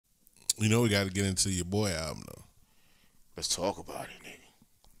You know we got to get into your boy album though. Let's talk about it, nigga.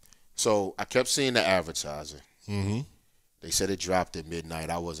 So I kept seeing the advertising. Mm-hmm. They said it dropped at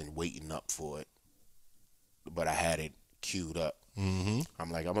midnight. I wasn't waiting up for it, but I had it queued up. Mm-hmm.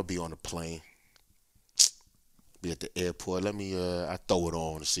 I'm like, I'm gonna be on the plane, be at the airport. Let me, I throw it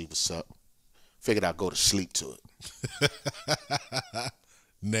on to see what's up. Figured I'd go to sleep to it.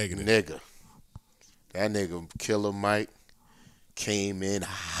 Negative. Nigga, that nigga Killer Mike came in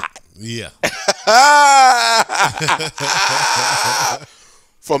hot. Yeah.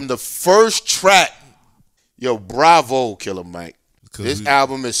 From the first track, yo, bravo, Killer Mike. This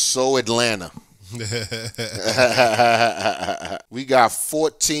album is so Atlanta. We got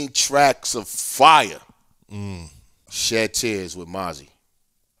 14 tracks of fire. Shed Tears with Mozzie.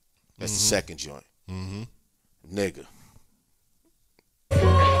 That's the second joint. Nigga.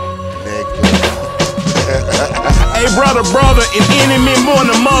 Hey, brother, and enemy more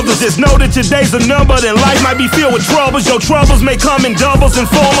than mothers. Just know that your days are numbered and life might be filled with troubles. Your troubles may come in doubles and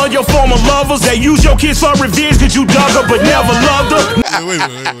your former lovers. They use your kids for revenge cause you dug her but never loved her. Wait.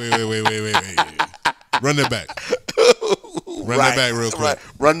 Run that back. Run that back real quick.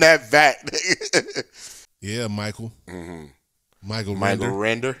 Run that back. Yeah, Michael. Michael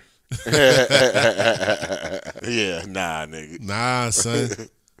Render. Yeah, nah, nigga. Nah, son.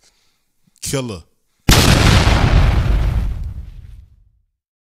 Killer.